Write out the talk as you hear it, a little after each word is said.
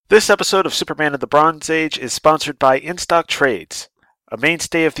This episode of Superman of the Bronze Age is sponsored by InStock Trades. A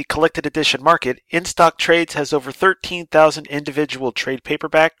mainstay of the collected edition market, InStock Trades has over 13,000 individual trade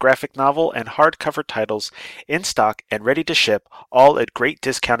paperback, graphic novel, and hardcover titles in stock and ready to ship, all at great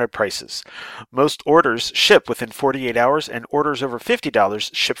discounted prices. Most orders ship within 48 hours, and orders over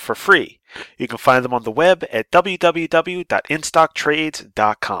 $50 ship for free. You can find them on the web at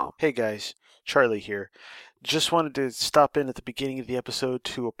www.instocktrades.com. Hey guys, Charlie here. Just wanted to stop in at the beginning of the episode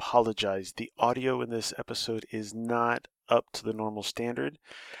to apologize. The audio in this episode is not up to the normal standard.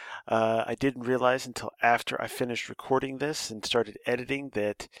 I didn't realize until after I finished recording this and started editing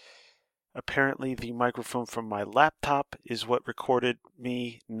that apparently the microphone from my laptop is what recorded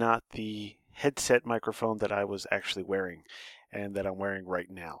me, not the headset microphone that I was actually wearing and that I'm wearing right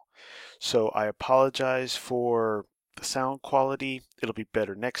now. So I apologize for the sound quality. It'll be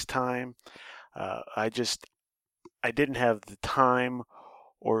better next time. I didn't have the time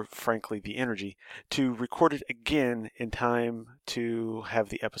or frankly the energy to record it again in time to have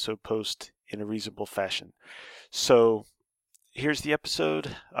the episode post in a reasonable fashion. So here's the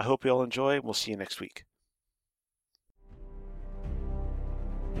episode. I hope you all enjoy. We'll see you next week.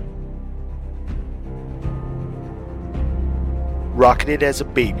 Rocketed as a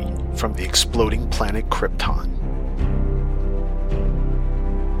baby from the exploding planet Krypton,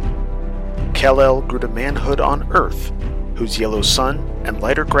 Kal-El grew to manhood on Earth, whose yellow sun and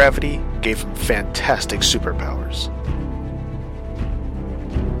lighter gravity gave him fantastic superpowers.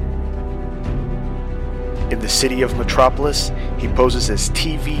 In the city of Metropolis, he poses as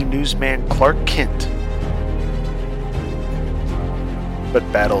TV newsman Clark Kent, but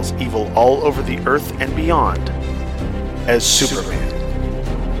battles evil all over the Earth and beyond as Superman.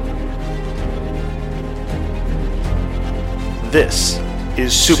 This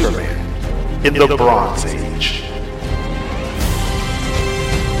is Superman in the Bronze Age.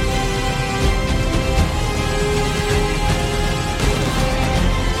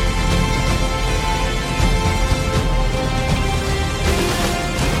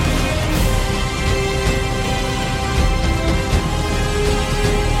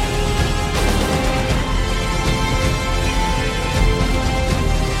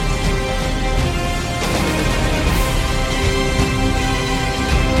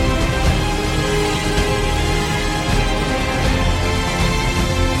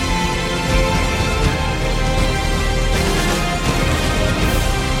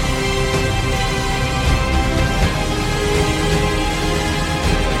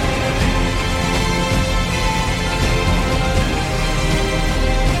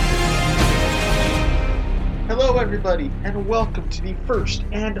 Everybody, and welcome to the first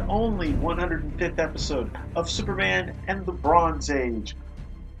and only 105th episode of Superman and the Bronze Age.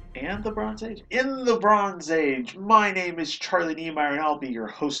 And the Bronze Age? In the Bronze Age! My name is Charlie Niemeyer, and I'll be your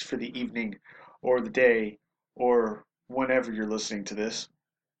host for the evening, or the day, or whenever you're listening to this.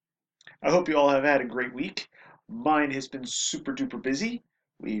 I hope you all have had a great week. Mine has been super duper busy.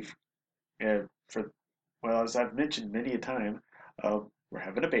 As I've mentioned many a time, we're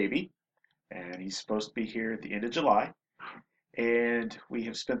having a baby. And he's supposed to be here at the end of July. And we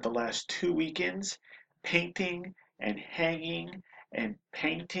have spent the last 2 weekends painting and hanging and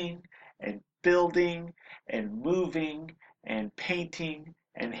painting and building and moving and painting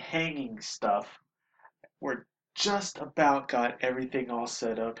and hanging stuff. We're just about got everything all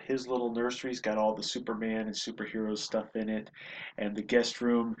set up. His little nursery's got all the Superman and superhero stuff in it. And the guest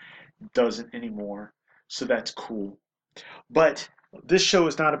room doesn't anymore. So that's cool. But this show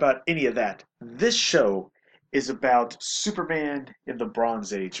is not about any of that. This show is about Superman in the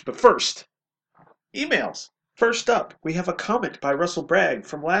Bronze Age. But first, emails. First up, we have a comment by Russell Bragg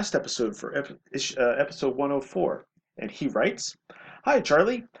from last episode for episode 104. And he writes, "Hi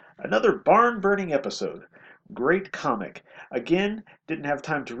Charlie, another barn-burning episode. Great comic. Again, didn't have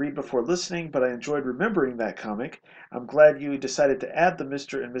time to read before listening, but I enjoyed remembering that comic. I'm glad you decided to add the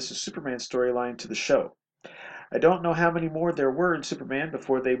Mr. and Mrs. Superman storyline to the show. I don't know how many more there were in Superman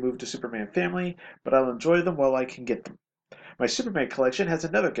before they moved to Superman Family, but I'll enjoy them while I can get them. My Superman collection has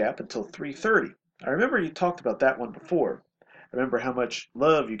another gap until 330. I remember you talked about that one before. I remember how much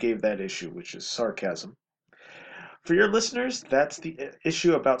love you gave that issue, which is sarcasm. For your listeners, that's the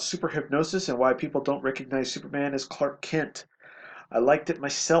issue about super hypnosis and why people don't recognize Superman as Clark Kent. I liked it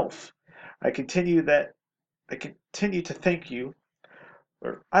myself. I liked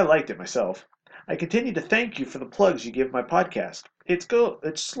it myself. I continue to thank you for the plugs you give my podcast. It's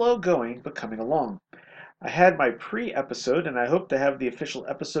slow going, but coming along. I had my pre-episode, and I hope to have the official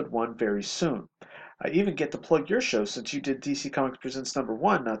episode 1 very soon. I even get to plug your show since you did DC Comics Presents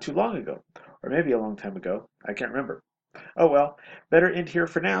 #1 not too long ago. Or maybe a long time ago. I can't remember. Oh well, better end here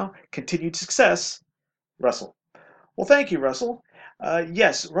for now. Continued success, Russell. Well, thank you, Russell.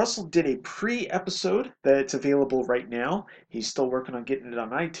 Yes, Russell did a pre-episode that's available right now. He's still working on getting it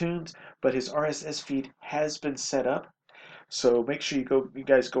on iTunes, but his RSS feed has been set up. So make sure you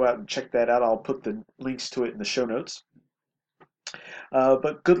guys go out and check that out. I'll put the links to it in the show notes.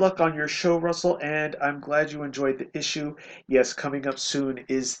 But good luck on your show, Russell, and I'm glad you enjoyed the issue. Yes, coming up soon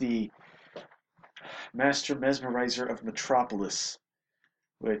is the Master Mesmerizer of Metropolis,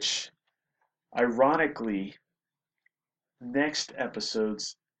 which, ironically, next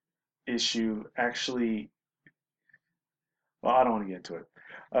episode's issue actually, well, I don't want to get into it,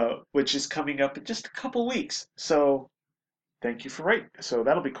 which is coming up in just a couple weeks. So thank you for writing. So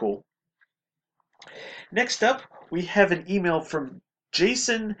that'll be cool. Next up, we have an email from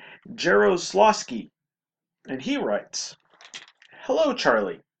Jason Jaroslawski, and he writes, "Hello,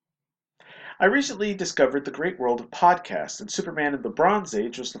 Charlie. I recently discovered the great world of podcasts, and Superman in the Bronze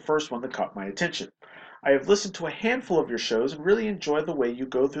Age was the first one that caught my attention. I have listened to a handful of your shows and really enjoy the way you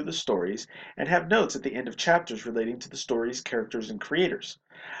go through the stories and have notes at the end of chapters relating to the stories, characters, and creators.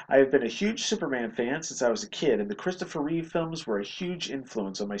 I have been a huge Superman fan since I was a kid, and the Christopher Reeve films were a huge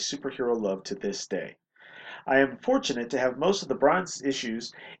influence on my superhero love to this day. I am fortunate to have most of the Bronze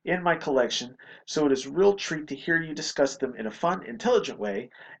issues in my collection, so it is a real treat to hear you discuss them in a fun, intelligent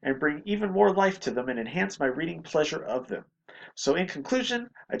way and bring even more life to them and enhance my reading pleasure of them. So in conclusion,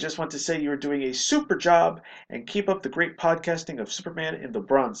 I just want to say you are doing a super job and keep up the great podcasting of Superman in the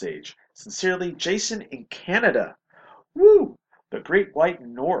Bronze Age. Sincerely, Jason in Canada. Woo! The Great White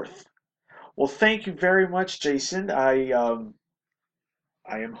North." Well, thank you very much, Jason. I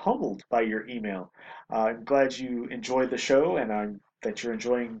am humbled by your email. I'm glad you enjoyed the show, and that you're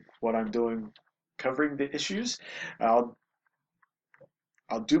enjoying what I'm doing, covering the issues. I'll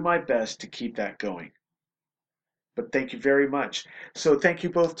do my best to keep that going. But thank you very much. So thank you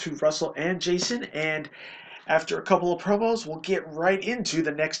both to Russell and Jason. And after a couple of promos, we'll get right into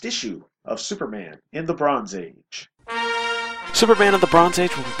the next issue of Superman in the Bronze Age. Superman in the Bronze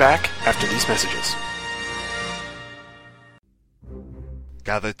Age will be back after these messages.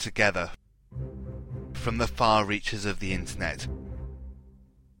 Gathered together from the far reaches of the internet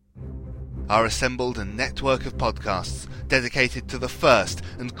are assembled a network of podcasts dedicated to the first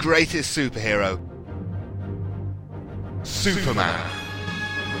and greatest superhero, Superman.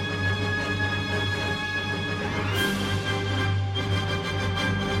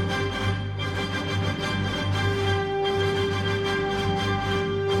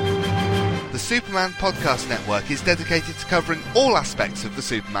 The Superman Podcast Network is dedicated to covering all aspects of the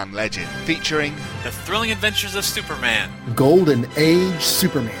Superman legend, featuring The Thrilling Adventures of Superman, Golden Age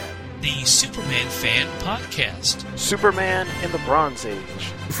Superman, the Superman Fan Podcast, Superman in the Bronze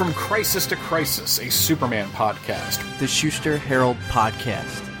Age, From Crisis to Crisis, a Superman podcast, the Schuster Herald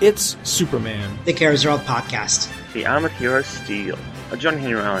Podcast. It's Superman, the Kara Zor-El Podcast, the Armored Hero Steel, a John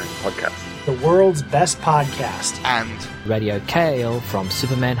Henry Allen podcast, the world's best podcast, and Radio Kale from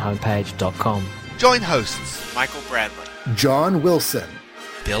SupermanHomepage.com. Join hosts Michael Bradley, John Wilson,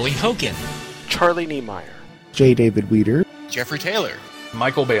 Billy Hogan, Charlie Niemeyer, J. David Weeder, Jeffrey Taylor,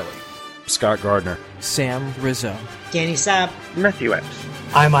 Michael Bailey, Scott Gardner, Sam Rizzo, Danny Sapp, Matthew Epps.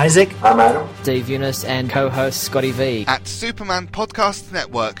 I'm Isaac. I'm Adam. Dave Eunice, and co-host Scotty V at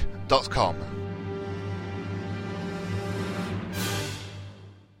SupermanPodcastNetwork.com.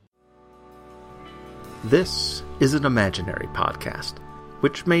 This is an imaginary podcast,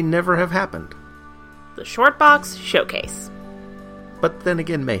 which may never have happened. The Shortbox Showcase. But then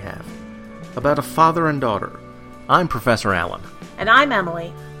again may have. About a father and daughter. I'm Professor Allen. And I'm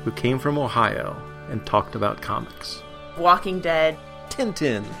Emily. Who came from Ohio and talked about comics. Walking Dead.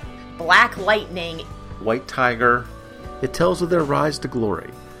 Tintin. Black Lightning. White Tiger. It tells of their rise to glory,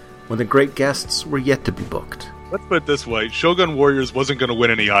 when the great guests were yet to be booked. Let's put it this way, Shogun Warriors wasn't going to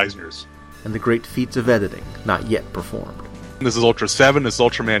win any Eisners. And the great feats of editing not yet performed. This is Ultra 7, this is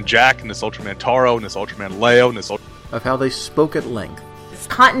Ultraman Jack, and this Ultraman Taro, and this Ultraman Leo, and this of how they spoke at length. This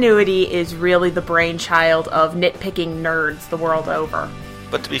continuity is really the brainchild of nitpicking nerds the world over.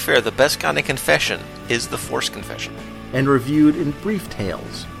 But to be fair, the best kind of confession is the Force confession. And reviewed in brief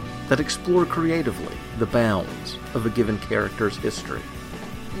tales that explore creatively the bounds of a given character's history.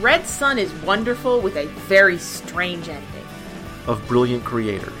 Red Sun is wonderful with a very strange ending. Of brilliant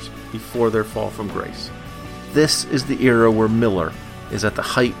creators before their fall from grace. This is the era where Miller is at the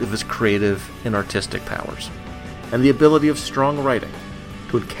height of his creative and artistic powers, and the ability of strong writing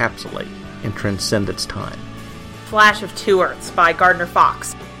to encapsulate and transcend its time. Flash of Two Earths by Gardner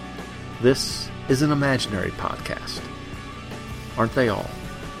Fox. This is an imaginary podcast. Aren't they all?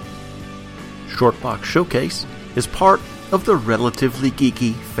 Shortbox Showcase is part of the Relatively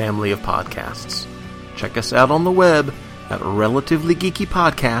Geeky family of podcasts. Check us out on the web at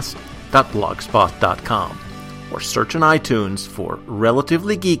relativelygeekypodcast.blogspot.com or search in iTunes for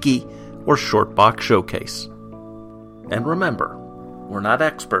Relatively Geeky or Shortbox Showcase. And remember, we're not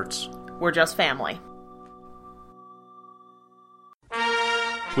experts. We're just family.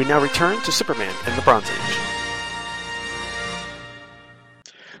 We now return to Superman and the Bronze Age.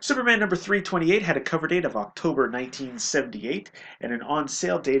 Superman number 328 had a cover date of October 1978 and an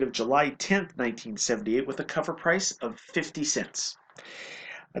on-sale date of July 10th, 1978 with a cover price of 50 cents.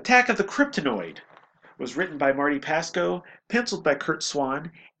 Attack of the Kryptonoid was written by Marty Pasco, penciled by Kurt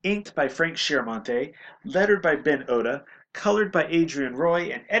Swan, inked by Frank Chiaramonte, lettered by Ben Oda, colored by Adrian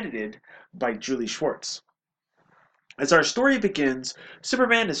Roy, and edited by Julie Schwartz. As our story begins,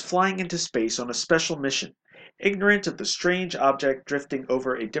 Superman is flying into space on a special mission, ignorant of the strange object drifting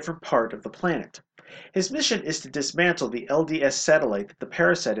over a different part of the planet. His mission is to dismantle the LDS satellite that the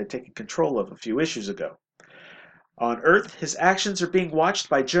Parasite had taken control of a few issues ago. On Earth, his actions are being watched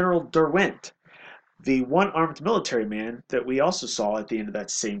by General Derwent, the one-armed military man that we also saw at the end of that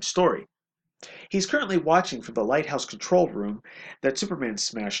same story. He's currently watching from the lighthouse control room that Superman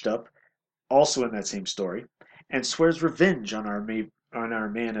smashed up, also in that same story, and swears revenge on our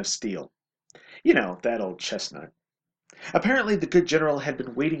Man of Steel. You know, that old chestnut. Apparently, the good general had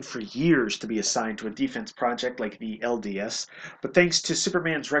been waiting for years to be assigned to a defense project like the LDS, but thanks to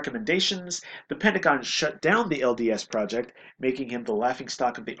Superman's recommendations, the Pentagon shut down the LDS project, making him the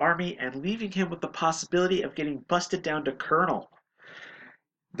laughingstock of the army and leaving him with the possibility of getting busted down to colonel.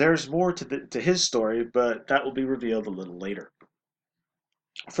 There's more to his story, but that will be revealed a little later.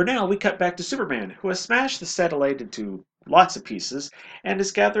 For now, we cut back to Superman, who has smashed the satellite into lots of pieces and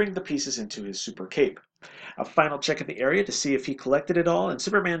is gathering the pieces into his super cape. A final check of the area to see if he collected it all, and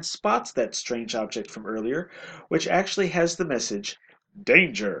Superman spots that strange object from earlier, which actually has the message,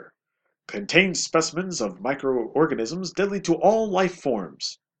 "Danger! Contains specimens of microorganisms deadly to all life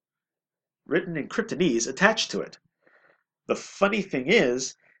forms," written in Kryptonese attached to it. The funny thing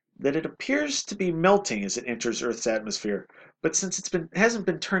is that it appears to be melting as it enters Earth's atmosphere, but since hasn't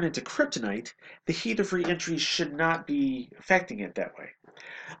been turned into kryptonite, the heat of re-entry should not be affecting it that way.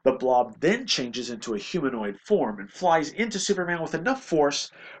 The blob then changes into a humanoid form and flies into Superman with enough force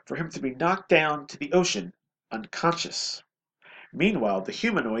for him to be knocked down to the ocean, unconscious. Meanwhile, the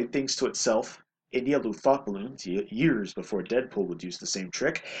humanoid thinks to itself, in yellow thought balloons, years before Deadpool would use the same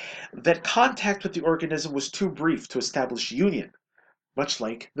trick, that contact with the organism was too brief to establish union, much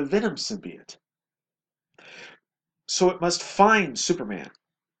like the Venom symbiote. So it must find Superman.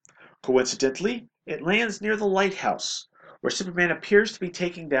 Coincidentally, it lands near the lighthouse, where Superman appears to be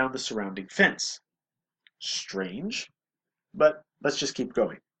taking down the surrounding fence. Strange, but let's just keep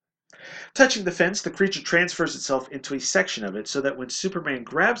going. Touching the fence, the creature transfers itself into a section of it so that when Superman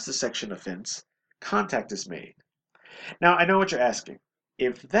grabs the section of fence, contact is made. Now, I know what you're asking.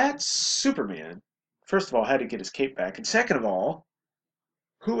 If that's Superman, first of all, how to get his cape back, and second of all,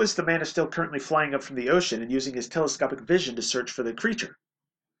 who is the Man of Steel currently flying up from the ocean and using his telescopic vision to search for the creature?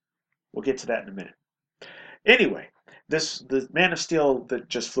 We'll get to that in a minute. Anyway, the Man of Steel that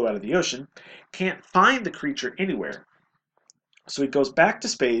just flew out of the ocean can't find the creature anywhere. So he goes back to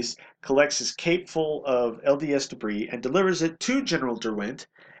space, collects his cape full of LDS debris, and delivers it to General Derwent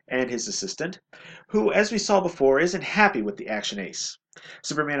and his assistant, who, as we saw before, isn't happy with the action ace.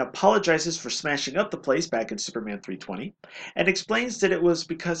 Superman apologizes for smashing up the place back in Superman 320, and explains that it was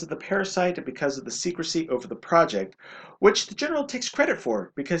because of the Parasite and because of the secrecy over the project, which the General takes credit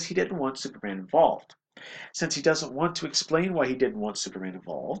for because he didn't want Superman involved. Since he doesn't want to explain why he didn't want Superman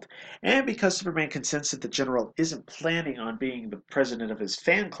involved, and because Superman consents that the General isn't planning on being the president of his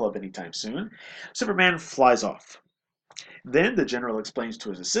fan club anytime soon, Superman flies off. Then the General explains to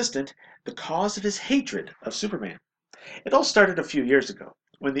his assistant the cause of his hatred of Superman. It all started a few years ago,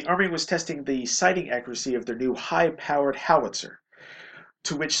 when the Army was testing the sighting accuracy of their new high-powered howitzer,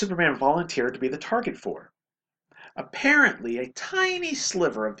 to which Superman volunteered to be the target for. Apparently, a tiny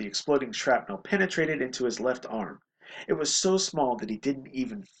sliver of the exploding shrapnel penetrated into his left arm. It was so small that he didn't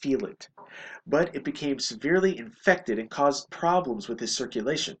even feel it, but it became severely infected and caused problems with his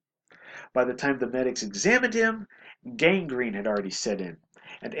circulation. By the time the medics examined him, gangrene had already set in,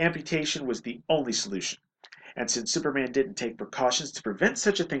 and amputation was the only solution. And since Superman didn't take precautions to prevent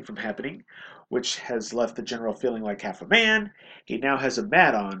such a thing from happening, which has left the General feeling like half a man, he now has a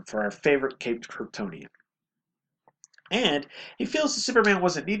mat on for our favorite caped Kryptonian. And he feels that Superman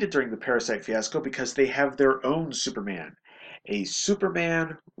wasn't needed during the Parasite fiasco because they have their own Superman, a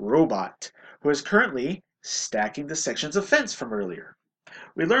Superman robot, who is currently stacking the sections of fence from earlier.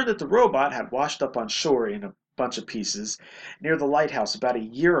 We learned that the robot had washed up on shore in a bunch of pieces near the lighthouse about a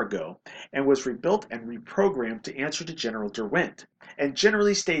year ago and was rebuilt and reprogrammed to answer to General Derwent, and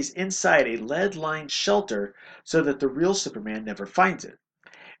generally stays inside a lead-lined shelter so that the real Superman never finds it.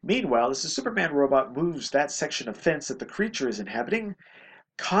 Meanwhile, as the Superman robot moves that section of fence that the creature is inhabiting,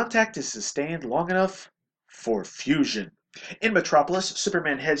 contact is sustained long enough for fusion. In Metropolis,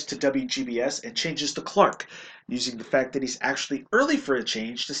 Superman heads to WGBS and changes to Clark, using the fact that he's actually early for a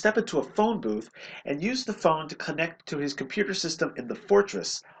change to step into a phone booth and use the phone to connect to his computer system in the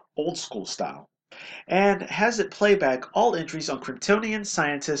Fortress, old school style, and has it play back all entries on Kryptonian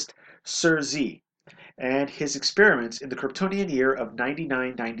scientist Sir Z and his experiments in the Kryptonian year of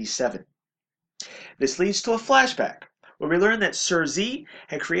 9997. This leads to a flashback, where we learn that Sir Z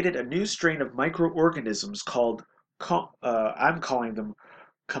had created a new strain of microorganisms called, I'm calling them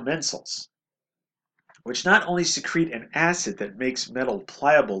commensals, which not only secrete an acid that makes metal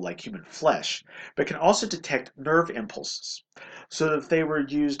pliable like human flesh, but can also detect nerve impulses. So that if they were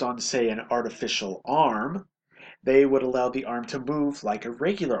used on, say, an artificial arm, they would allow the arm to move like a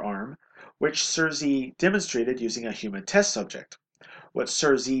regular arm, which Sir Z demonstrated using a human test subject. What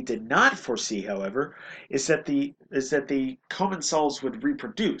Sir Z did not foresee, however, is that the commensals would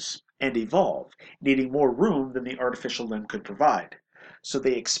reproduce and evolve, needing more room than the artificial limb could provide. So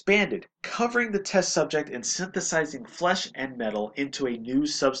they expanded, covering the test subject and synthesizing flesh and metal into a new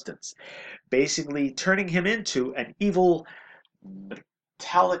substance, basically turning him into an evil,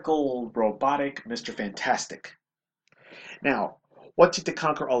 metallical, robotic Mr. Fantastic. Now, wanting to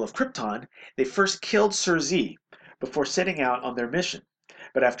conquer all of Krypton, they first killed Sir Z before setting out on their mission.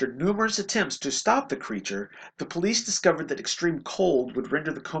 But after numerous attempts to stop the creature, the police discovered that extreme cold would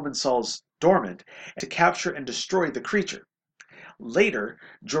render the commensals dormant and to capture and destroy the creature. Later,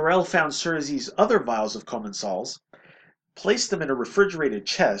 Jor-El found Sir Z's other vials of commensals, placed them in a refrigerated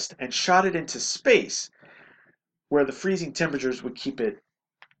chest, and shot it into space, where the freezing temperatures would keep it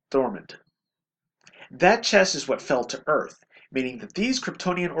dormant. That chest is what fell to Earth, meaning that these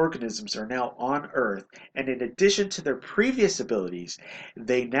Kryptonian organisms are now on Earth, and in addition to their previous abilities,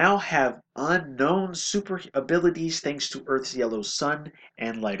 they now have unknown super abilities thanks to Earth's yellow sun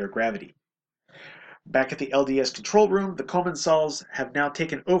and lighter gravity. Back at the LDS control room, the commensals have now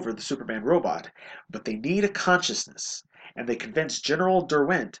taken over the Superman robot, but they need a consciousness, and they convince General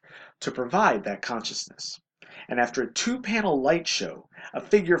Derwent to provide that consciousness. And after a two-panel light show, a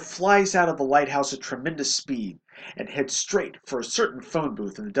figure flies out of the lighthouse at tremendous speed and heads straight for a certain phone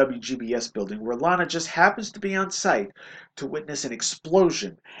booth in the WGBS building, where Lana just happens to be on site to witness an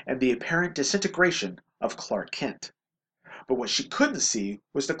explosion and the apparent disintegration of Clark Kent. But what she couldn't see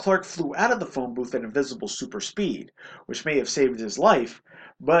was that Clark flew out of the phone booth at invisible super speed, which may have saved his life,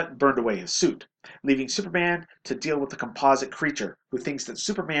 but burned away his suit, leaving Superman to deal with the composite creature who thinks that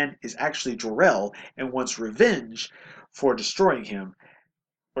Superman is actually Jor-El and wants revenge for destroying him,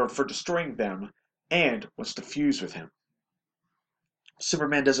 or for destroying them, and wants to fuse with him.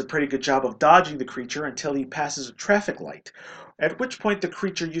 Superman does a pretty good job of dodging the creature until he passes a traffic light, at which point the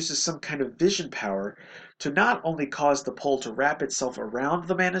creature uses some kind of vision power to not only cause the pole to wrap itself around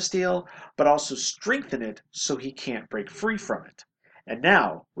the Man of Steel, but also strengthen it so he can't break free from it. And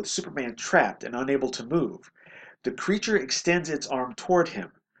now, with Superman trapped and unable to move, the creature extends its arm toward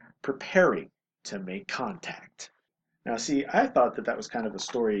him, preparing to make contact. Now see, I thought that was kind of a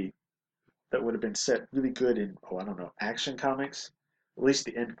story that would have been set really good in, Action Comics. At least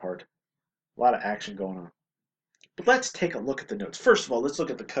the end part. A lot of action going on. But let's take a look at the notes. First of all, let's look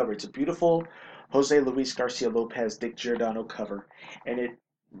at the cover. It's a beautiful Jose Luis Garcia Lopez, Dick Giordano cover, and it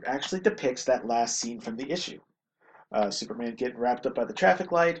actually depicts that last scene from the issue. Superman getting wrapped up by the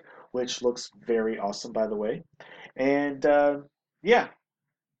traffic light, which looks very awesome, by the way. And, yeah,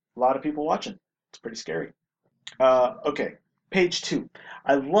 a lot of people watching. It's pretty scary. Okay, page 2.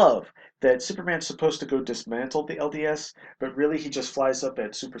 I love that Superman's supposed to go dismantle the LDS, but really he just flies up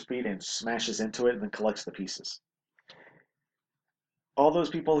at super speed and smashes into it and then collects the pieces. All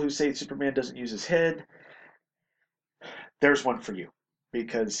those people who say Superman doesn't use his head, there's one for you.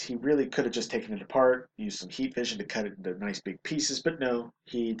 Because he really could have just taken it apart, used some heat vision to cut it into nice big pieces, but no,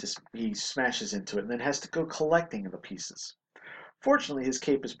 he smashes into it and then has to go collecting the pieces. Fortunately, his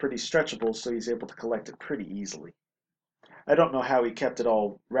cape is pretty stretchable, so he's able to collect it pretty easily. I don't know how he kept it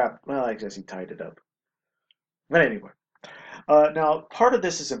all wrapped. Well, I guess he tied it up. But anyway. Now, part of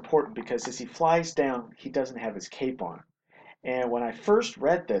this is important because as he flies down, he doesn't have his cape on. And when I first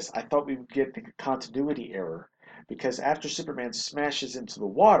read this, I thought we would get the continuity error. Because after Superman smashes into the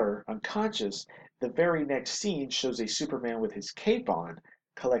water, unconscious, the very next scene shows a Superman with his cape on,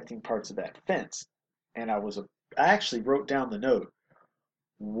 collecting parts of that fence. And I actually wrote down the note.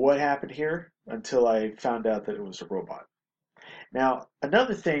 what happened here until I found out that it was a robot. Now,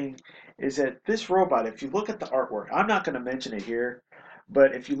 another thing is that this robot, if you look at the artwork, I'm not going to mention it here,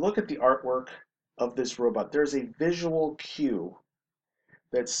 but if you look at the artwork of this robot, there's a visual cue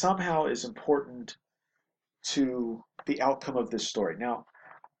that somehow is important to the outcome of this story. Now,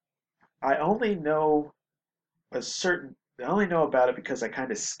 I only know about it because I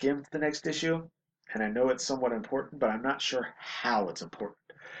kind of skimmed the next issue, and I know it's somewhat important, but I'm not sure how it's important.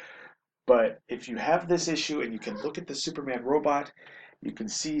 But if you have this issue and you can look at the Superman robot, you can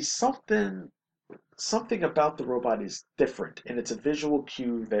see something about the robot is different, and it's a visual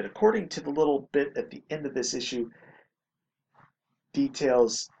cue that, according to the little bit at the end of this issue,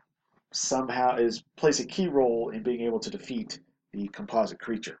 details somehow plays a key role in being able to defeat the composite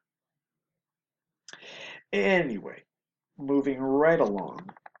creature. Anyway, moving right along.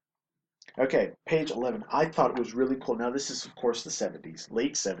 Okay, page 11. I thought it was really cool. Now, this is, of course, the 70s,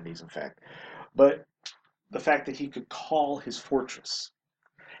 late 70s, in fact. But the fact that he could call his fortress.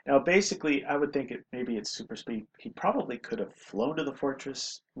 Now, basically, I would think maybe it's super speed. He probably could have flown to the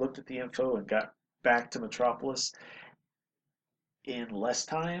fortress, looked at the info, and got back to Metropolis in less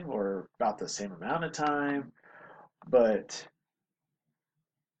time or about the same amount of time. But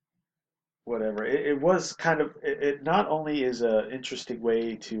whatever. It was kind of, it not only is an interesting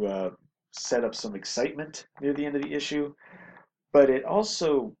way to set up some excitement near the end of the issue, but it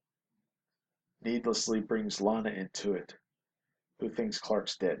also needlessly brings Lana into it, who thinks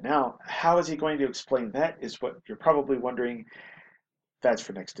Clark's dead. Now, how is he going to explain that is what you're probably wondering. That's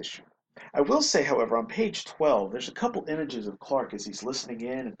for next issue. I will say, however, on page 12, there's a couple images of Clark as he's listening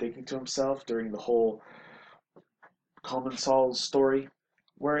in and thinking to himself during the whole Commensal's story,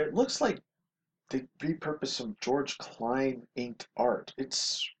 where it looks like they repurposed some George Klein inked art.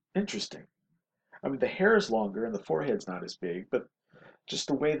 It's interesting. I mean, the hair is longer and the forehead's not as big, but just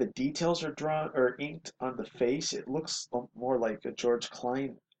the way the details are drawn or inked on the face, it looks more like a George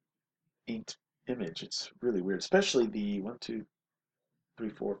Klein inked image. It's really weird, especially the 1, 2, 3,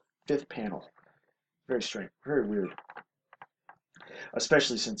 4, 5th panel. Very strange, very weird.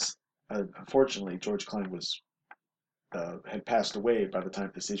 Especially since, unfortunately, George Klein had passed away by the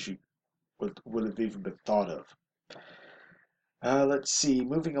time this issue would have even been thought of. Let's see,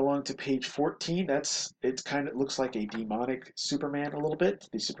 moving along to page 14, it kind of looks like a demonic Superman a little bit,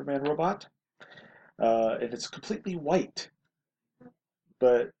 the Superman robot. And it's completely white,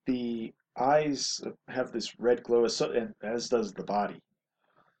 but the eyes have this red glow, and as does the body.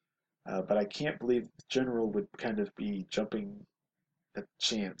 But I can't believe the General would kind of be jumping at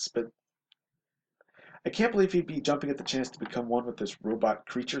chance. But I can't believe he'd be jumping at the chance to become one with this robot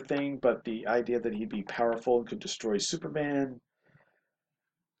creature thing, but the idea that he'd be powerful and could destroy Superman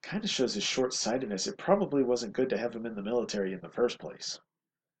kind of shows his short-sightedness. It probably wasn't good to have him in the military in the first place.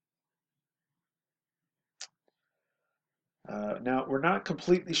 Now, we're not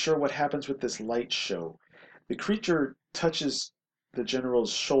completely sure what happens with this light show. The creature touches the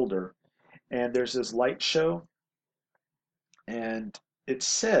General's shoulder, and there's this light show, and it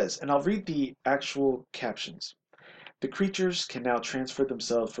says, and I'll read the actual captions. The creatures can now transfer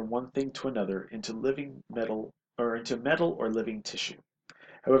themselves from one thing to another into metal or living tissue.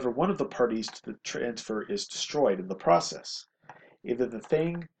 However, one of the parties to the transfer is destroyed in the process. Either the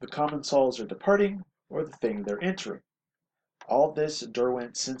thing the Commensals are departing, or the thing they're entering. All this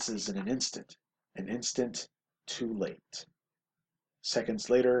Derwent senses in an instant too late. Seconds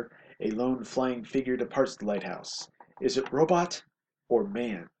later, a lone flying figure departs the lighthouse. Is it robot, or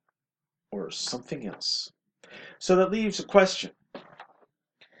man, or something else? So that leaves a question.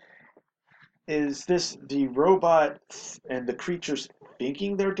 Is this the robot and the creatures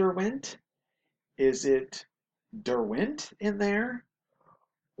thinking they're Derwent? Is it Derwent in there?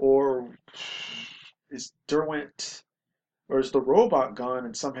 Or is Derwent, or is the robot gone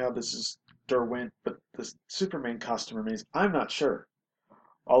and somehow this is Derwent, but the Superman costume remains? I'm not sure.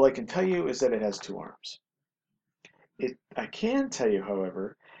 All I can tell you is that it has 2 arms. I can tell you,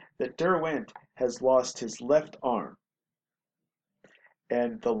 however, that Derwent has lost his left arm.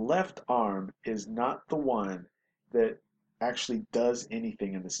 And the left arm is not the one that actually does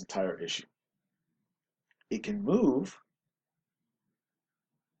anything in this entire issue. It can move,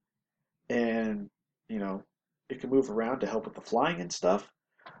 and, it can move around to help with the flying and stuff,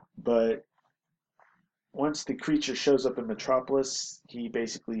 but once the creature shows up in Metropolis, it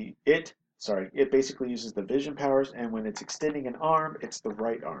basically uses the vision powers, and when it's extending an arm, it's the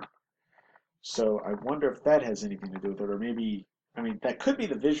right arm. So I wonder if that has anything to do with it, or maybe, that could be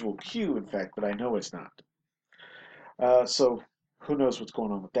the visual cue, in fact, but I know it's not. So who knows what's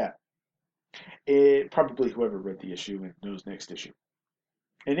going on with that? Probably whoever read the issue and knows next issue.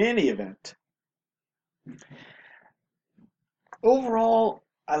 In any event, overall,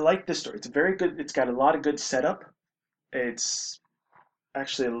 I like this story. It's very good. It's got a lot of good setup. It's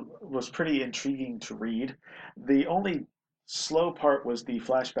actually was pretty intriguing to read. The only slow part was the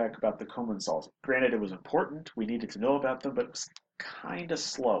flashback about the Commensals. Granted, it was important. We needed to know about them, but it was kind of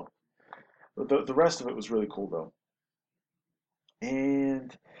slow. The rest of it was really cool, though.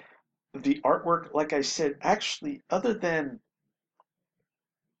 And the artwork, like I said, actually, other than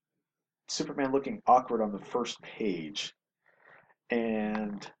Superman looking awkward on the first page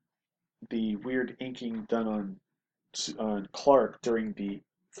and the weird inking done on Clark during the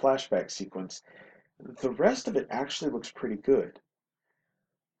flashback sequence, the rest of it actually looks pretty good.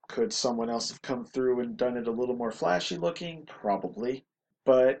 Could someone else have come through and done it a little more flashy looking? Probably.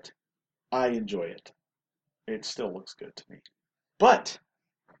 But I enjoy it. It still looks good to me. But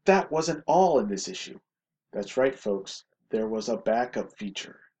that wasn't all in this issue. That's right, folks. There was a backup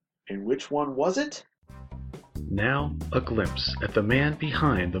feature. And which one was it? Now, a glimpse at the man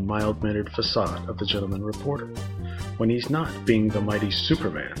behind the mild-mannered facade of the gentleman reporter. When he's not being the mighty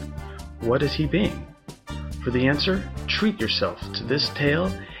Superman, what is he being? For the answer, treat yourself to this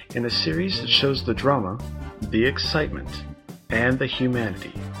tale in a series that shows the drama, the excitement, and the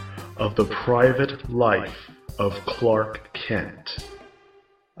humanity of the private life of Clark Kent.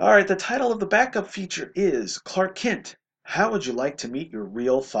 Alright, the title of the backup feature is Clark Kent, How Would You Like to Meet Your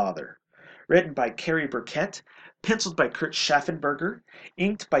Real Father? Written by Carrie Burkett, penciled by Kurt Schaffenberger,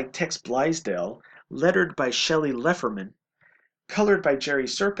 inked by Tex Blaisdell, lettered by Shelley Lefferman, colored by Jerry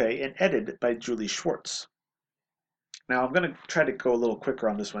Serpe, and edited by Julie Schwartz. Now, I'm going to try to go a little quicker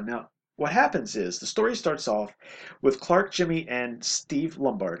on this one. Now, what happens is the story starts off with Clark, Jimmy, and Steve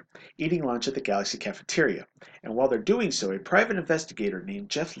Lombard eating lunch at the Galaxy cafeteria. And while they're doing so, a private investigator named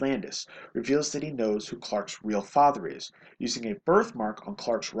Jeff Landis reveals that he knows who Clark's real father is, using a birthmark on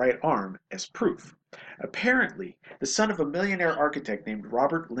Clark's right arm as proof. Apparently, the son of a millionaire architect named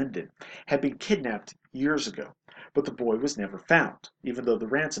Robert Linden had been kidnapped years ago, but the boy was never found, even though the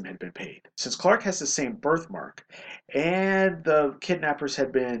ransom had been paid. Since Clark has the same birthmark, and the kidnappers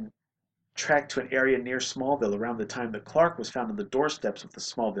had been tracked to an area near Smallville around the time that Clark was found on the doorsteps of the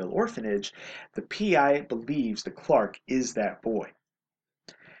Smallville orphanage, the PI believes that Clark is that boy.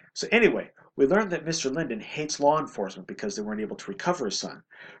 So anyway, we learned that Mr. Linden hates law enforcement because they weren't able to recover his son.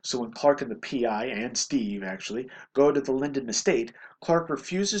 So when Clark and the PI, and Steve actually, go to the Linden estate, Clark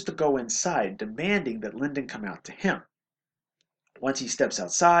refuses to go inside, demanding that Linden come out to him. Once he steps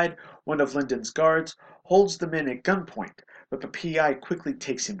outside, one of Linden's guards holds the men at gunpoint, but the PI quickly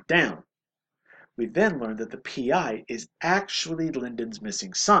takes him down. We then learn that the PI is actually Linden's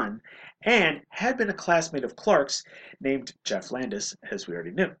missing son and had been a classmate of Clark's named Jeff Landis, as we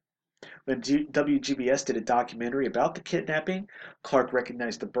already knew. When WGBS did a documentary about the kidnapping, Clark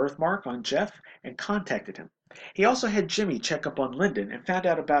recognized the birthmark on Jeff and contacted him. He also had Jimmy check up on Linden and found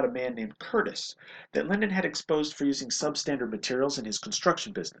out about a man named Curtis that Linden had exposed for using substandard materials in his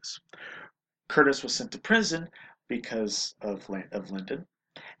construction business. Curtis was sent to prison because of Linden,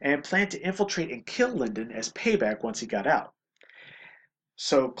 and planned to infiltrate and kill Linden as payback once he got out.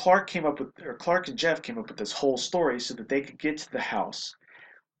 So Clark and Jeff came up with this whole story so that they could get to the house,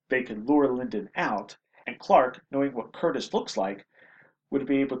 they could lure Linden out, and Clark, knowing what Curtis looks like, would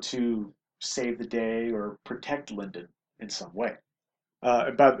be able to save the day or protect Linden in some way.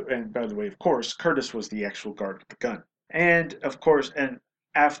 And by the way, of course, Curtis was the actual guard with the gun. And of course, and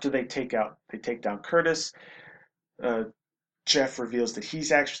after they take down Curtis, Jeff reveals that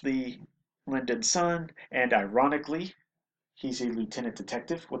he's actually Linden's son, and ironically, he's a lieutenant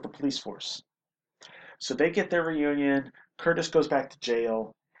detective with the police force. So they get their reunion, Curtis goes back to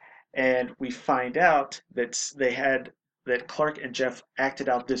jail, and we find out that Clark and Jeff acted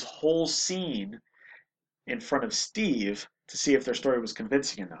out this whole scene in front of Steve to see if their story was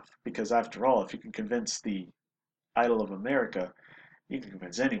convincing enough. Because after all, if you can convince the idol of America, you can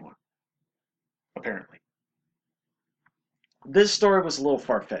convince anyone, apparently. This story was a little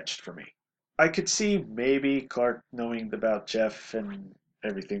far-fetched for me. I could see maybe Clark knowing about Jeff and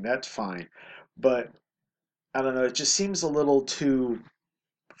everything, that's fine. But, I don't know, it just seems a little too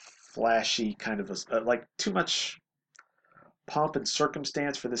flashy, kind of like too much pomp and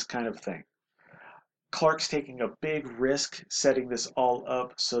circumstance for this kind of thing. Clark's taking a big risk setting this all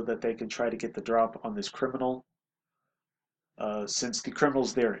up so that they can try to get the drop on this criminal. Since the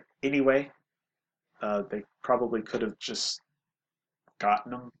criminal's there anyway, they probably could have just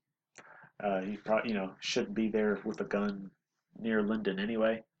gotten him. He probably, shouldn't be there with a gun near Linden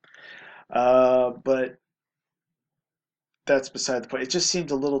anyway. But that's beside the point. It just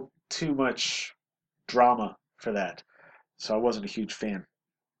seemed a little too much drama for that, so I wasn't a huge fan.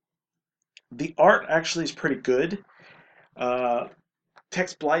 The art actually is pretty good.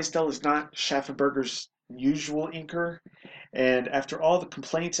 Tex Blaisdell is not Schaffenberger's usual inker, and after all the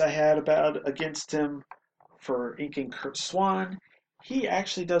complaints I had against him for inking Kurt Swan, he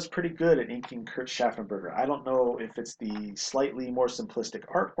actually does pretty good at inking Kurt Schaffenberger. I don't know if it's the slightly more simplistic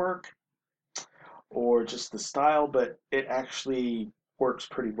artwork or just the style, but it actually works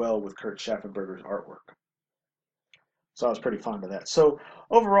pretty well with Kurt Schaffenberger's artwork. So I was pretty fond of that. So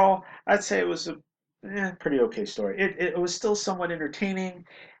overall, I'd say it was a pretty okay story. It was still somewhat entertaining,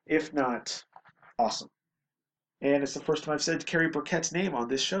 if not awesome. And it's the first time I've said Carrie Burkett's name on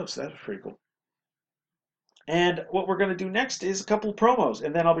this show, so that was pretty cool. And what we're going to do next is a couple of promos,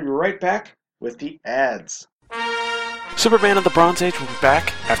 and then I'll be right back with the ads. Superman of the Bronze Age will be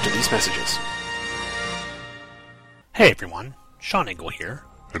back after these messages. Hey everyone, Sean Engel here.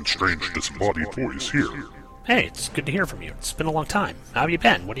 And Strange Disembodied Voice here. Hey, it's good to hear from you. It's been a long time. How have you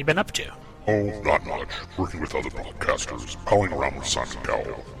been? What have you been up to? Oh, not much. Working with other broadcasters, palling around with Simon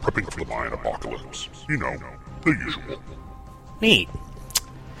Cowell, prepping for the Mayan apocalypse. You know, the usual. Neat.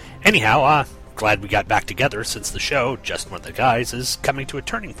 Anyhow, glad we got back together since the show, Just One of the Guys, is coming to a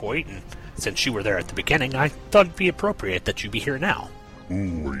turning point, and since you were there at the beginning, I thought it'd be appropriate that you be here now.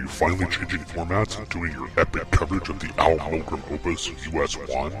 Ooh, are you finally changing formats and doing your epic coverage of the Al Milgrom opus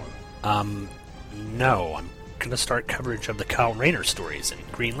US1? No, I'm gonna start coverage of the Kyle Rayner stories in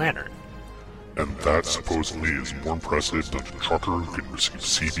Green Lantern. And that supposedly is more impressive than a trucker who can receive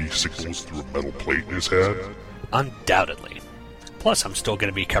CB signals through a metal plate in his head? Undoubtedly. Plus, I'm still going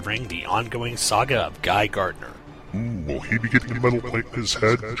to be covering the ongoing saga of Guy Gardner. Ooh, will he be getting a metal plate in his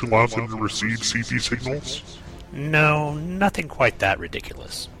head which allows him to receive CB signals? No, nothing quite that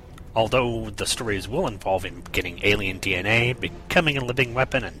ridiculous. Although the stories will involve him getting alien DNA, becoming a living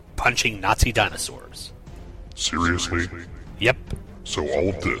weapon, and punching Nazi dinosaurs. Seriously? Yep. So all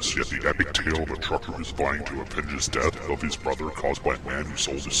of this, yet the epic tale of a trucker who's vying to avenge his death of his brother caused by a man who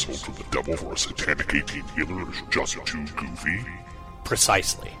sold his soul to the devil for a satanic 18 healer is just too goofy?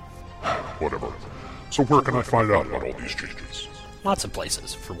 Precisely. Whatever. So where can I find out about all these changes? Lots of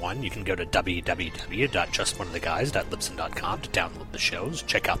places. For one, you can go to www.justoneoftheguys.libsyn.com to download the shows,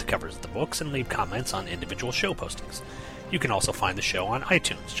 check out the covers of the books, and leave comments on individual show postings. You can also find the show on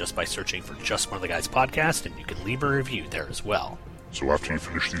iTunes just by searching for Just One of the Guys podcast, and you can leave a review there as well. So after you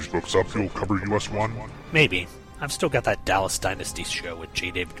finish these books up, you'll cover US1? Maybe. I've still got that Dallas Dynasty show with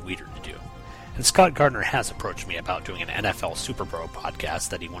J. David Weeder to do. And Scott Gardner has approached me about doing an NFL Super Bowl podcast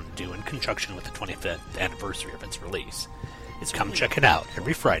that he wanted to do in conjunction with the 25th anniversary of its release. It's come check it out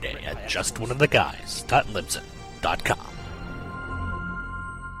every Friday at justoneoftheguys.libsyn.com.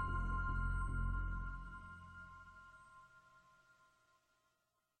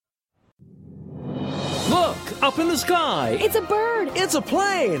 Look, up in the sky. It's a bird. It's a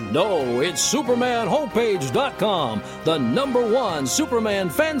plane. No, it's SupermanHomepage.com, the #1 Superman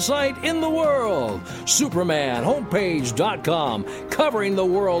fan site in the world. SupermanHomepage.com, covering the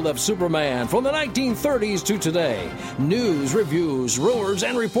world of Superman from the 1930s to today. News, reviews, rumors,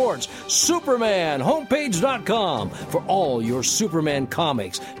 and reports. SupermanHomepage.com for all your Superman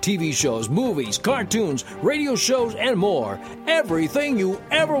comics, TV shows, movies, cartoons, radio shows, and more. Everything you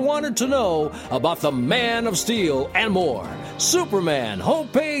ever wanted to know about the Man of Steel and more.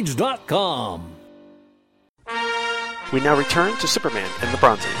 SupermanHomepage.com. We now return to Superman and the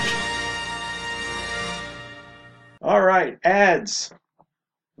Bronze Age. All right, ads. At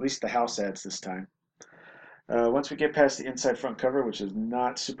least the house ads this time. Once we get past the inside front cover, which is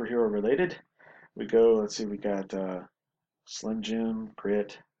not superhero related, we go, let's see, we got Slim Jim,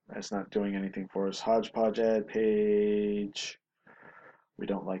 Grit. That's not doing anything for us. Hodgepodge ad page. We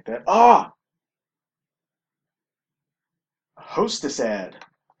don't like that. Hostess ad.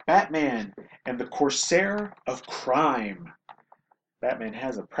 Batman and the Corsair of Crime. Batman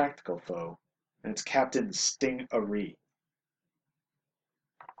has a practical foe, and it's Captain Sting-A-Ree.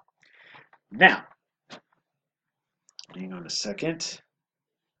 Now, hang on a second.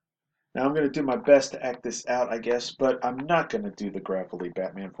 Now I'm going to do my best to act this out, I guess, but I'm not going to do the gravelly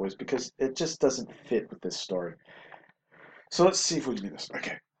Batman voice because it just doesn't fit with this story. So let's see if we can do this.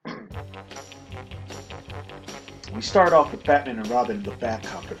 Okay. We start off with Batman and Robin in the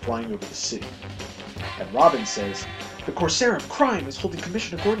Batcopter flying over the city. And Robin says, "The Corsair of Crime is holding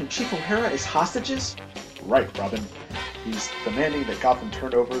Commissioner Gordon and Chief O'Hara as hostages?" "Right, Robin. He's demanding that Gotham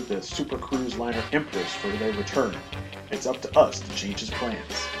turn over the super cruise liner Empress for their return. It's up to us to change his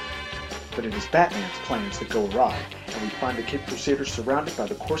plans." But it is Batman's plans that go awry, and we find the Kid Crusaders surrounded by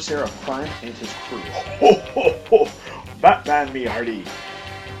the Corsair of Crime and his crew. Ho ho ho! Batman, me hearty!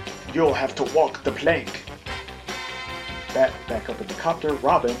 You'll have to walk the plank. Back up in the copter,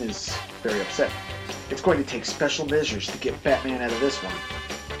 Robin is very upset. It's going to take special measures to get Batman out of this one.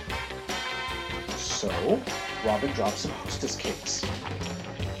 So, Robin drops some Hostess cakes.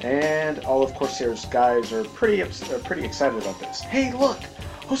 And all of Corsair's guys are pretty excited about this. Hey, look!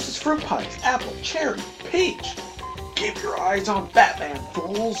 Hostess fruit pies, apple, cherry, peach! Keep your eyes on Batman,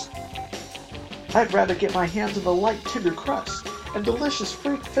 fools! I'd rather get my hands on the light tender crust and delicious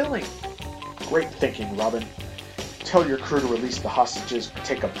fruit filling. Great thinking, Robin. Tell your crew to release the hostages and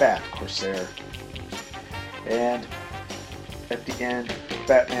take a bath, Corsair. And at the end,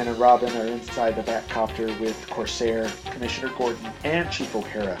 Batman and Robin are inside the Batcopter with Corsair, Commissioner Gordon, and Chief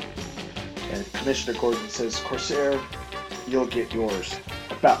O'Hara. And Commissioner Gordon says, Corsair, you'll get yours.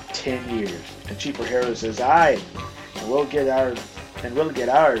 About 10 years. And Chief O'Hara says, aye, and we'll get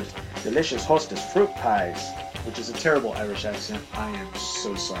ours delicious Hostess fruit pies, which is a terrible Irish accent. I am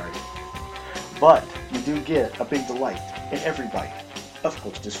so sorry. But you do get a big delight in every bite of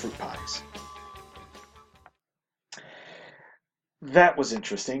Hostess fruit pies. That was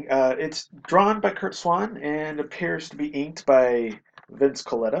interesting. It's drawn by Curt Swan and appears to be inked by Vince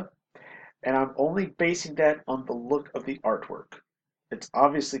Colletta. And I'm only basing that on the look of the artwork. It's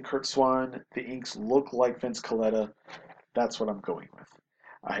obviously Curt Swan. The inks look like Vince Colletta. That's what I'm going with.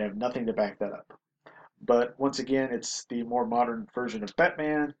 I have nothing to back that up. But once again, it's the more modern version of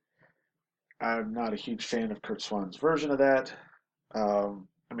Batman. I'm not a huge fan of Curt Swan's version of that. I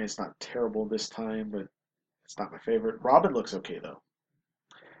mean, it's not terrible this time, but it's not my favorite. Robin looks okay, though.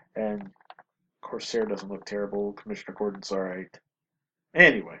 And Corsair doesn't look terrible. Commissioner Gordon's alright.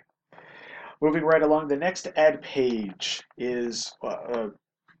 Anyway, moving right along, the next ad page is a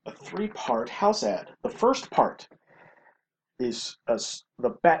 3-part house ad. The first part is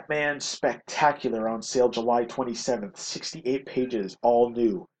the Batman Spectacular on sale July 27th. 68 pages, all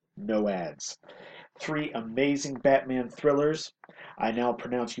new, no ads. 3 amazing Batman thrillers. I Now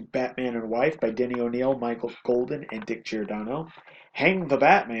Pronounce You Batman and Wife by Denny O'Neil, Michael Golden, and Dick Giordano. Hang the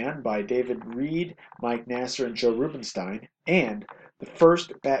Batman by David Reed, Mike Nasser, and Joe Rubenstein. And the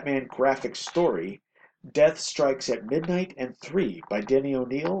first Batman graphic story, Death Strikes at Midnight and 3 by Denny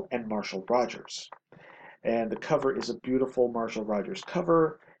O'Neil and Marshall Rogers. And the cover is a beautiful Marshall Rogers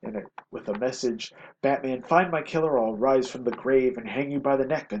cover with a message, Batman, find my killer, I'll rise from the grave and hang you by the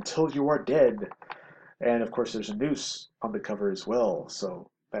neck until you are dead. And of course there's a noose on the cover as well, so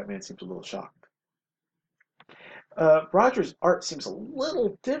Batman seems a little shocked. Rogers' art seems a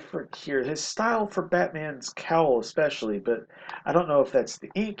little different here. His style for Batman's cowl especially, but I don't know if that's the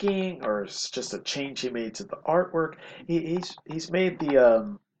inking or it's just a change he made to the artwork. He's made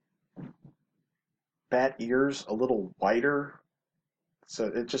the bat ears a little wider, so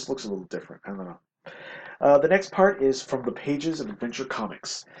it just looks a little different. I don't know. The next part is from the pages of Adventure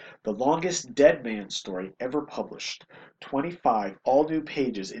Comics, the longest Dead Man story ever published. 25 all-new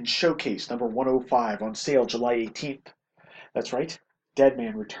pages in Showcase number 105 on sale July 18th. That's right, Dead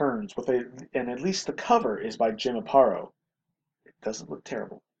Man returns and at least the cover is by Jim Aparo. It doesn't look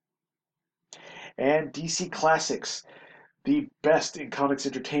terrible. And DC Classics, the best in comics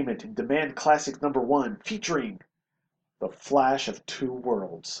entertainment in Demand Classics number 1, featuring The Flash of Two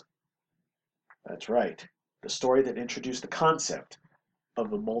Worlds. That's right, the story that introduced the concept of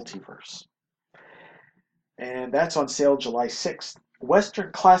the multiverse. And that's on sale July 6th.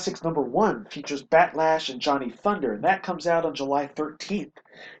 Western Classics number 1 features Batlash and Johnny Thunder, and that comes out on July 13th.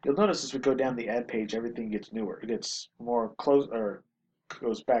 You'll notice as we go down the ad page, everything gets newer. It gets more close, or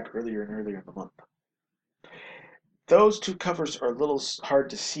goes back earlier and earlier in the month. Those two covers are a little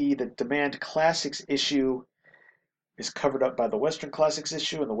hard to see. The Demand Classics issue is covered up by the Western Classics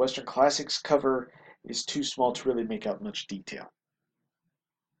issue, and the Western Classics cover is too small to really make out much detail.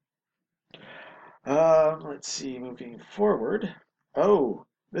 Let's see, moving forward. Oh,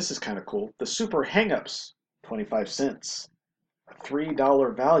 this is kind of cool. The Super Hang-Ups, 25 cents. A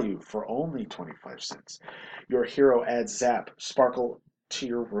 $3 value for only 25 cents. Your hero adds zap, sparkle to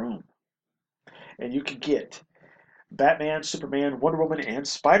your room. And you can get Batman, Superman, Wonder Woman, and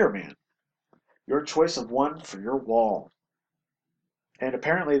Spider-Man. Your choice of one for your wall. And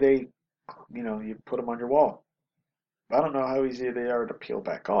apparently you put them on your wall. I don't know how easy they are to peel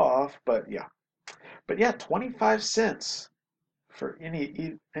back off, but yeah. But yeah, 25 cents for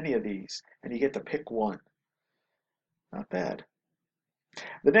any of these, and you get to pick one. Not bad.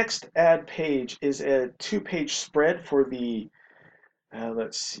 The next ad page is a 2-page spread for the,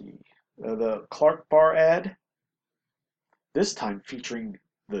 the Clark Bar ad. This time featuring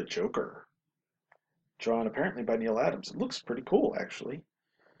the Joker. Drawn apparently by Neil Adams. It looks pretty cool, actually.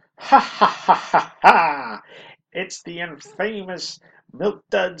 Ha ha ha ha ha! It's the infamous Milk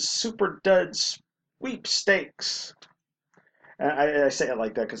Duds Super Duds sweepstakes. And I say it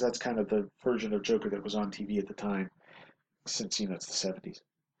like that because that's kind of the version of Joker that was on TV at the time, since, it's the 70s.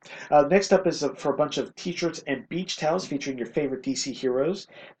 Next up is for a bunch of t-shirts and beach towels featuring your favorite DC heroes.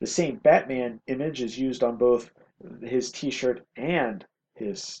 The same Batman image is used on both his t-shirt and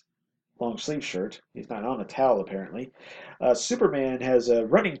his long sleeve shirt. He's not on a towel, apparently. Superman has a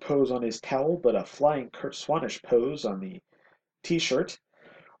running pose on his towel, but a flying Kurt Swanish pose on the t-shirt.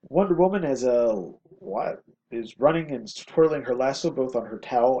 Wonder Woman is running and twirling her lasso both on her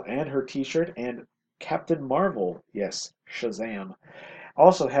towel and her t-shirt, and Captain Marvel, yes, Shazam,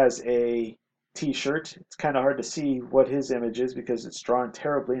 also has a t-shirt. It's kind of hard to see what his image is because it's drawn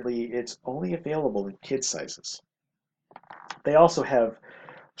terribly. It's only available in kid sizes. They also have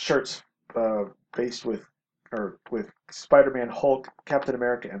shirts based with Spider-Man, Hulk, Captain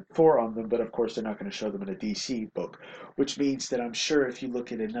America, and Thor on them, but of course they're not going to show them in a DC book, which means that I'm sure if you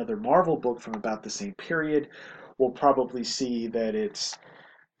look at another Marvel book from about the same period, we'll probably see that it's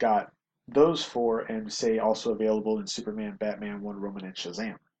got those four and say also available in Superman, Batman, Wonder Woman, and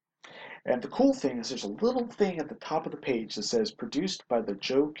Shazam. And the cool thing is there's a little thing at the top of the page that says produced by the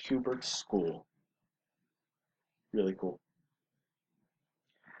Joe Kubert School. Really cool.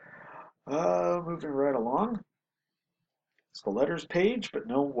 Moving right along. It's the letters page, but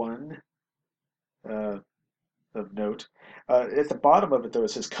no one of note. At the bottom of it, though,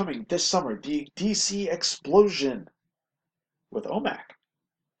 it says, coming this summer, the DC Explosion with OMAC,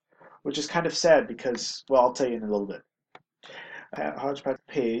 which is kind of sad because, well, I'll tell you in a little bit. Hodgepodge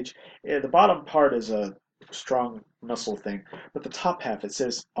page. The bottom part is a strong muscle thing, but the top half, it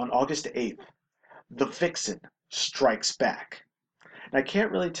says, on August 8th, the Vixen strikes back. And I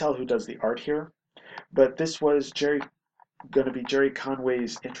can't really tell who does the art here, but this was going to be Jerry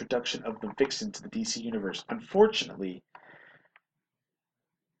Conway's introduction of the Vixen to the DC Universe. Unfortunately,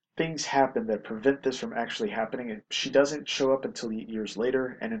 things happen that prevent this from actually happening, and she doesn't show up until years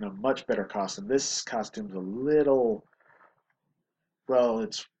later, and in a much better costume. This costume's a little, well,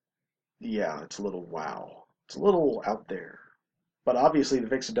 it's a little wow. It's a little out there. But obviously the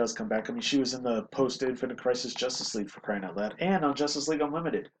Vixen does come back. I mean, she was in the post-Infinite Crisis Justice League, for crying out loud, and on Justice League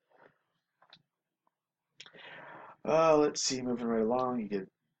Unlimited. Let's see, moving right along, you get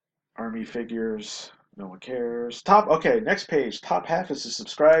Army figures. No one cares. Next page. Top half is to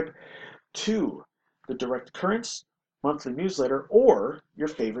subscribe to the Direct Currents monthly newsletter or your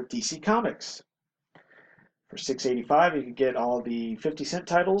favorite DC comics. For $6.85, you can get all the 50-cent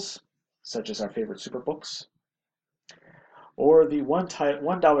titles, such as our favorite super books. Or the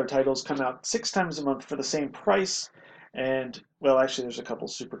 $1 titles come out 6 times a month for the same price. And, well, actually, there's a couple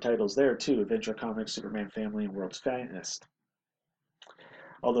super titles there, too. Adventure Comics, Superman Family, and World's Finest.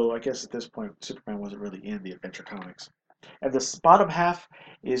 Although, I guess at this point, Superman wasn't really in the Adventure Comics. And this bottom half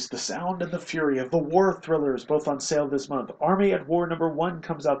is The Sound and the Fury of the War Thrillers, both on sale this month. Army at War #1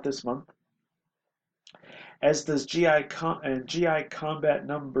 comes out this month. As does GI Combat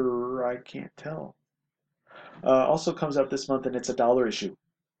number, I can't tell. Also comes out this month, and it's a $1 issue.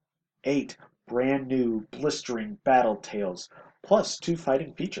 8 brand new, blistering battle tales, plus 2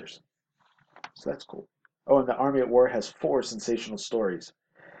 fighting features. So that's cool. Oh, and the Army at War has 4 sensational stories.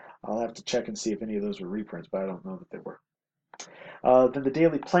 I'll have to check and see if any of those were reprints, but I don't know that they were. Then the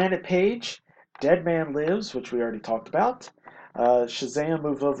Daily Planet page, Dead Man Lives, which we already talked about. Shazam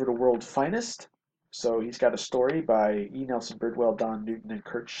moved over to World's Finest, so he's got a story by E. Nelson Bridwell, Don Newton, and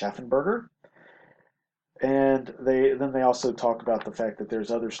Kurt Schaffenberger. And they also talk about the fact that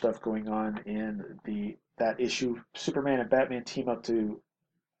there's other stuff going on in that issue. Superman and Batman team up to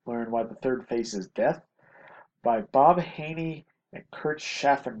learn why the third face is death, by Bob Haney and Kurt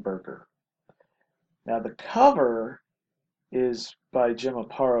Schaffenberger. Now the cover is by Jim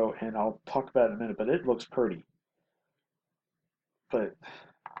Aparo, and I'll talk about it in a minute, but it looks pretty. But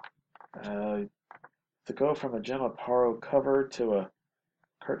to go from a Jim Aparo cover to a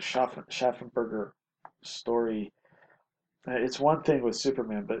Kurt Schaffenberger story, it's one thing with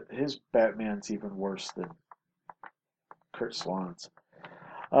Superman, but his Batman's even worse than Kurt Swan's.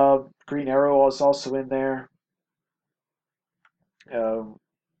 Green Arrow is also in there.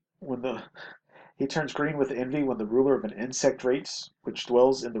 He turns green with envy when the ruler of an insect race, which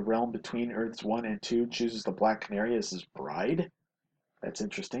dwells in the realm between Earths 1 and 2, chooses the Black Canary as his bride. That's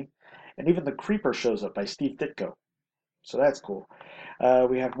interesting. And even the Creeper shows up by Steve Ditko. So that's cool.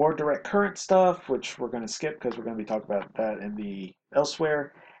 We have more Direct Current stuff, which we're going to skip because we're going to be talking about that in the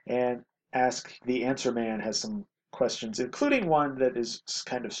elsewhere. And Ask the Answer Man has some questions, including one that is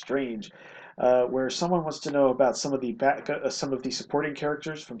kind of strange, where someone wants to know about some of the supporting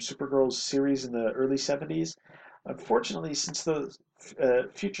characters from Supergirl's series in the early 70s. Unfortunately, since the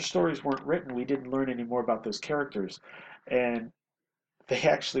future stories weren't written, we didn't learn any more about those characters. And they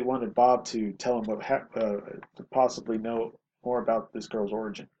actually wanted Bob to tell him to possibly know more about this girl's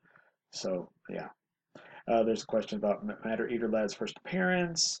origin. So, yeah. There's a question about Matter Eater Lad's first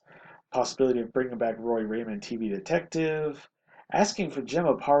appearance, possibility of bringing back Roy Raymond, TV detective, asking for Jim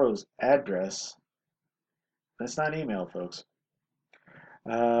Aparo's address. That's not email, folks.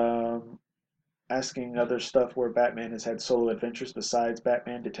 Asking other stuff where Batman has had solo adventures besides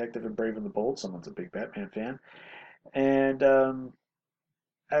Batman, Detective, and Brave and the Bold. Someone's a big Batman fan. And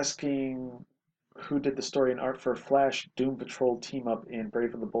asking who did the story and art for Flash Doom Patrol team up in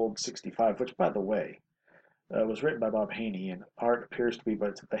Brave and the Bold 65, which, by the way, was written by Bob Haney, and art appears to be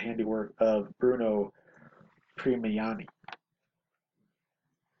the handiwork of Bruno Premiani,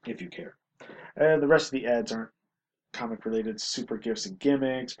 if you care. The rest of the ads aren't comic-related. Super gifts and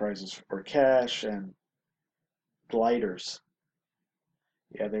gimmicks, prizes for cash, and gliders.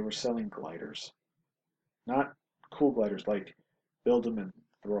 Yeah, they were selling gliders. Not cool gliders, like build them and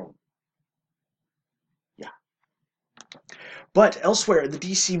throw them. Yeah. But elsewhere in the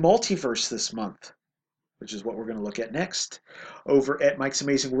DC multiverse this month, which is what we're going to look at next, over at Mike's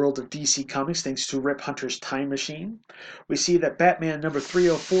Amazing World of DC Comics, thanks to Rip Hunter's Time Machine, we see that Batman number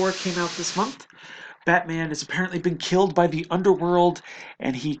 304 came out this month. Batman has apparently been killed by the underworld,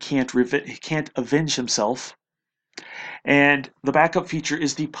 and he can't avenge himself. And the backup feature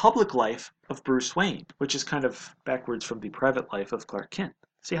is the public life of Bruce Wayne, which is kind of backwards from the private life of Clark Kent.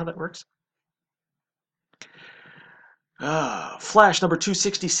 See how that works? Flash number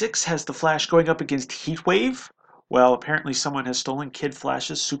 266 has the Flash going up against Heatwave. Well, apparently someone has stolen Kid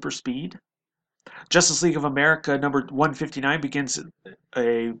Flash's super speed. Justice League of America number 159 begins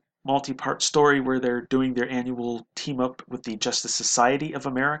a multi-part story where they're doing their annual team-up with the Justice Society of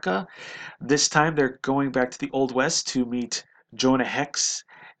America. This time they're going back to the Old West to meet Jonah Hex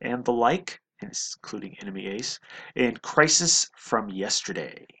and the like, including Enemy Ace, in Crisis from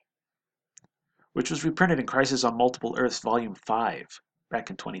Yesterday, which was reprinted in Crisis on Multiple Earths Volume 5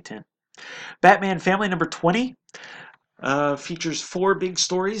 back in 2010. Batman Family number 20 features 4 big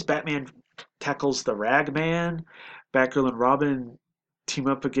stories. Batman tackles the Ragman, Batgirl and Robin team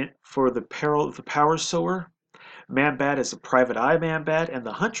up again for the peril of the Power Sower, Man-Bat is a Private Eye Man-Bat, and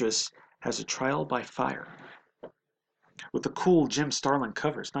the Huntress has a Trial by Fire. With a cool Jim Starlin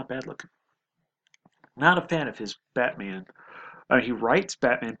cover. It's not bad looking. Not a fan of his Batman. He writes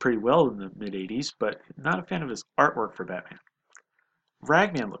Batman pretty well in the mid-'80s, but not a fan of his artwork for Batman.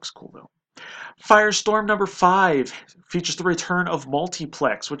 Ragman looks cool, though. Firestorm number 5 features the return of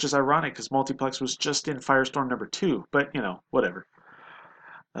Multiplex, which is ironic because Multiplex was just in Firestorm number 2, but, whatever.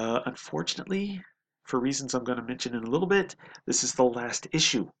 Unfortunately, for reasons I'm going to mention in a little bit, this is the last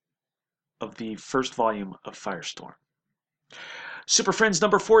issue of the first volume of Firestorm. Super Friends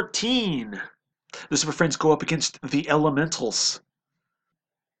number 14. The Super Friends go up against the Elementals.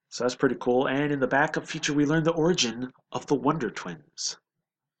 So that's pretty cool. And in the backup feature, we learn the origin of the Wonder Twins.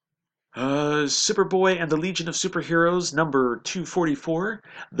 Superboy and the Legion of Superheroes number 244.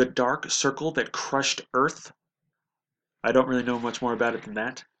 The Dark Circle that crushed Earth. I don't really know much more about it than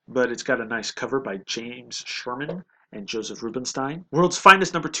that, but it's got a nice cover by James Sherman and Joseph Rubinstein. World's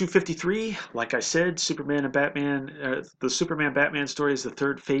Finest number 253. Like I said, Superman and Batman, the Superman-Batman story is the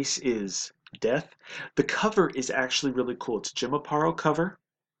third face is Death. The cover is actually really cool. It's a Jim Aparo cover.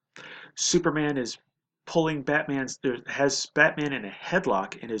 Superman is has Batman in a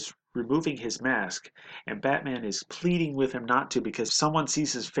headlock and is removing his mask, and Batman is pleading with him not to because someone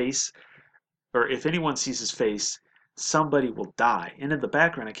sees his face, or if anyone sees his face, somebody will die. And in the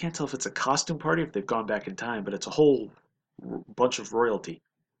background, I can't tell if it's a costume party, if they've gone back in time, but it's a whole bunch of royalty.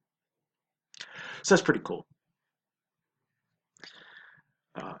 So that's pretty cool.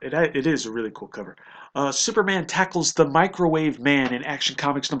 It is a really cool cover. Superman tackles the Microwave Man in Action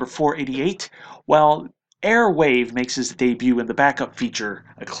Comics number 488, while Airwave makes his debut in the backup feature,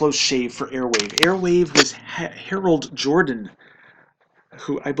 A Close Shave for Airwave. Airwave was Harold Jordan,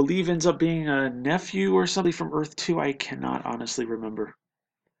 who I believe ends up being a nephew or somebody from Earth 2. I cannot honestly remember.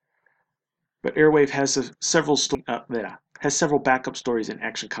 But Airwave has several backup stories in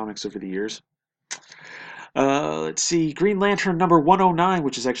Action Comics over the years. Let's see, Green Lantern number 109,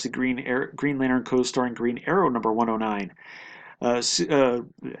 which is actually Green Lantern co-starring Green Arrow number 109.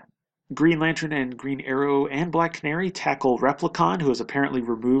 Green Lantern and Green Arrow and Black Canary tackle Replicon, who has apparently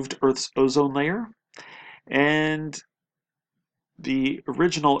removed Earth's ozone layer. And the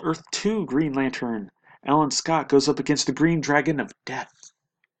original Earth 2 Green Lantern, Alan Scott, goes up against the Green Dragon of Death.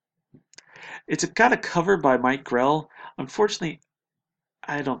 It's got a cover by Mike Grell. Unfortunately,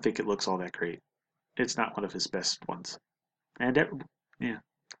 I don't think it looks all that great. It's not one of his best ones. And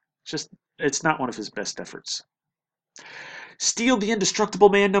it's not one of his best efforts. Steel the Indestructible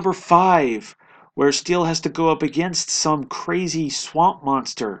Man number 5, where Steel has to go up against some crazy swamp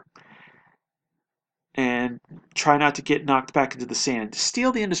monster and try not to get knocked back into the sand.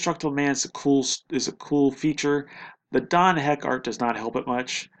 Steel the Indestructible Man is a cool feature. The Don Heck art does not help it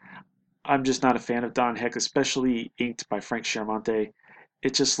much. I'm just not a fan of Don Heck, especially inked by Frank Chiaramonte.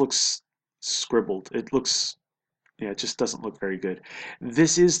 It just looks scribbled. It just doesn't look very good.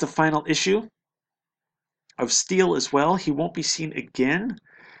 This is the final issue of Steel as well. He won't be seen again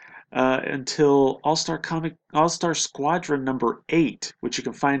until All-Star Squadron number 8, which you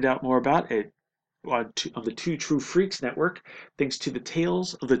can find out more about on the Two True Freaks Network, thanks to the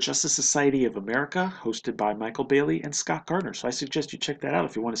Tales of the Justice Society of America, hosted by Michael Bailey and Scott Gardner. So I suggest you check that out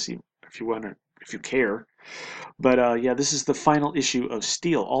if you care. But this is the final issue of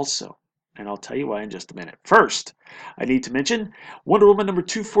Steel also, and I'll tell you why in just a minute. First, I need to mention Wonder Woman number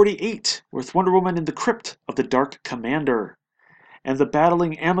 248, with Wonder Woman in the Crypt of the Dark Commander, and the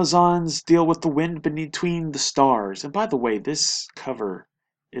battling Amazons deal with the wind between the stars. And by the way, this cover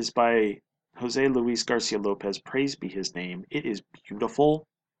is by Jose Luis Garcia Lopez, praise be his name. It is beautiful.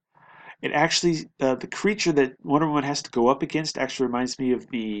 It actually, the creature that Wonder Woman has to go up against actually reminds me of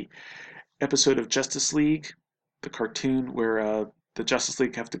the episode of Justice League, the cartoon, where the Justice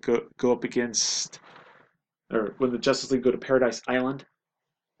League have to go up against, or when the Justice League go to Paradise Island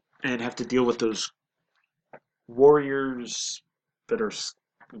and have to deal with those warriors that are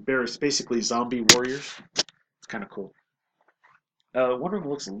basically zombie warriors. It's kind of cool. Wonder Woman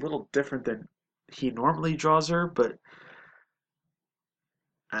looks a little different than he normally draws her, but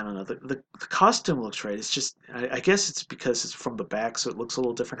I don't know. The costume looks right. It's just, I guess it's because it's from the back, so it looks a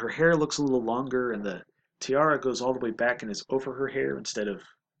little different. Her hair looks a little longer, and the tiara goes all the way back and is over her hair instead of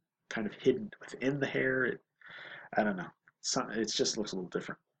kind of hidden within the hair. I don't know. It just looks a little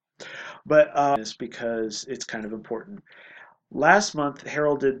different. But it's because it's kind of important. Last month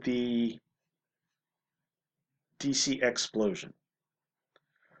heralded the DC Explosion,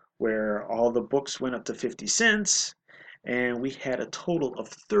 where all the books went up to 50 cents, and we had a total of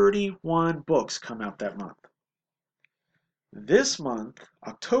 31 books come out that month. This month,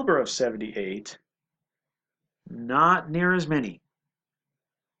 October of 78, not near as many.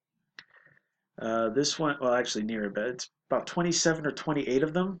 This one, well, actually near, but it's about 27 or 28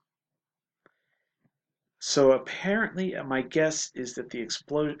 of them. So apparently, my guess is that the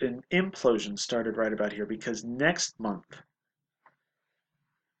implosion started right about here, because next month,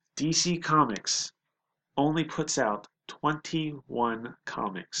 DC Comics only puts out 21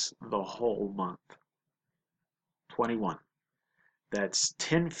 comics the whole month. 21. That's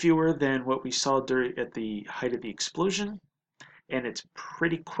 10 fewer than what we saw at the height of the explosion, and it's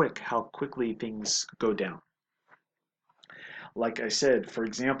pretty quick how quickly things go down. Like I said, for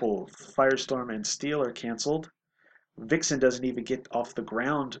example, Firestorm and Steel are canceled. Vixen doesn't even get off the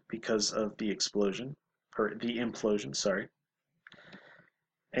ground because of the explosion, or the implosion, sorry.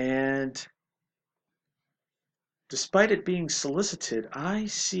 And despite it being solicited, I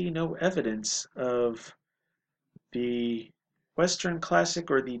see no evidence of the Western Classic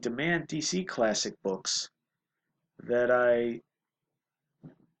or the Demand DC Classic books that I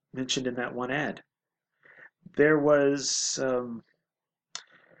mentioned in that one ad. There was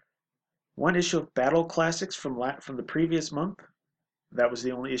one issue of Battle Classics from the previous month. That was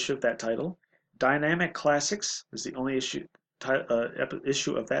the only issue of that title. Dynamic Classics is the only issue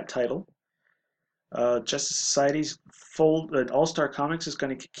of that title. Justice Society's All-Star Comics is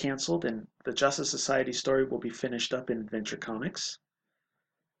going to get canceled, and the Justice Society story will be finished up in Adventure Comics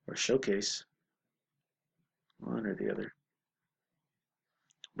or Showcase, one or the other.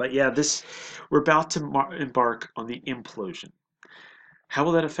 But yeah, we're about to embark on the implosion. How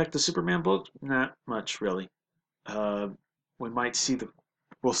will that affect the Superman book? Not much, really. We'll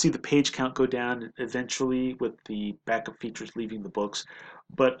see the page count go down eventually with the backup features leaving the books,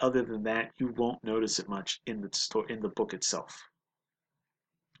 but other than that, you won't notice it much in the book itself.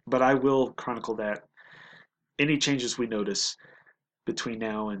 But I will chronicle that. Any changes we notice between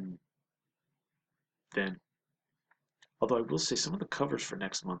now and then. Although I will say some of the covers for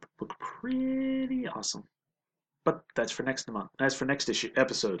next month look pretty awesome. But that's for next month. That's for next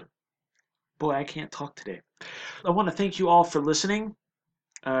episode. Boy, I can't talk today. I want to thank you all for listening.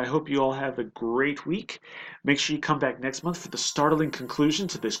 I hope you all have a great week. Make sure you come back next month for the startling conclusion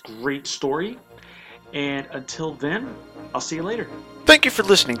to this great story. And until then, I'll see you later. Thank you for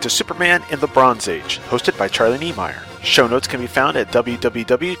listening to Superman in the Bronze Age, hosted by Charlie Niemeyer. Show notes can be found at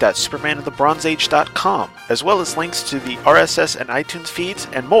www.supermaninthebronzeage.com, as well as links to the RSS and iTunes feeds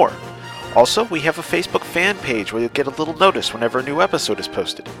and more. Also, we have a Facebook fan page where you'll get a little notice whenever a new episode is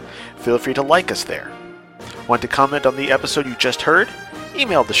posted. Feel free to like us there. Want to comment on the episode you just heard?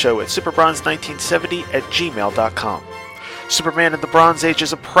 Email the show at superbronze1970@gmail.com. Superman and the Bronze Age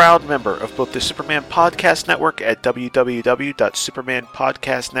is a proud member of both the Superman Podcast Network at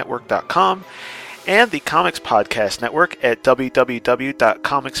www.supermanpodcastnetwork.com and the Comics Podcast Network at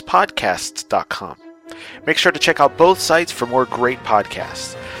www.comicspodcasts.com. Make sure to check out both sites for more great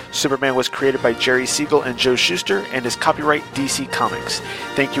podcasts. Superman was created by Jerry Siegel and Joe Shuster and is copyright DC Comics.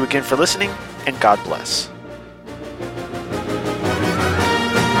 Thank you again for listening, and God bless.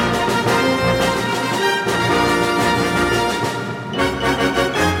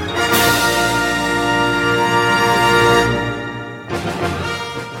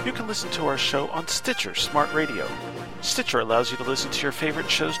 You can listen to our show on Stitcher Smart Radio. Stitcher allows you to listen to your favorite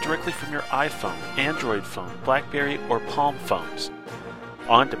shows directly from your iPhone, Android phone, BlackBerry, or Palm phones.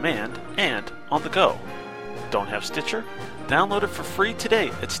 On demand and on the go. Don't have Stitcher? Download it for free today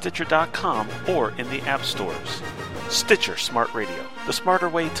at Stitcher.com or in the app stores. Stitcher Smart Radio, the smarter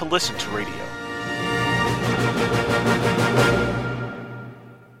way to listen to radio.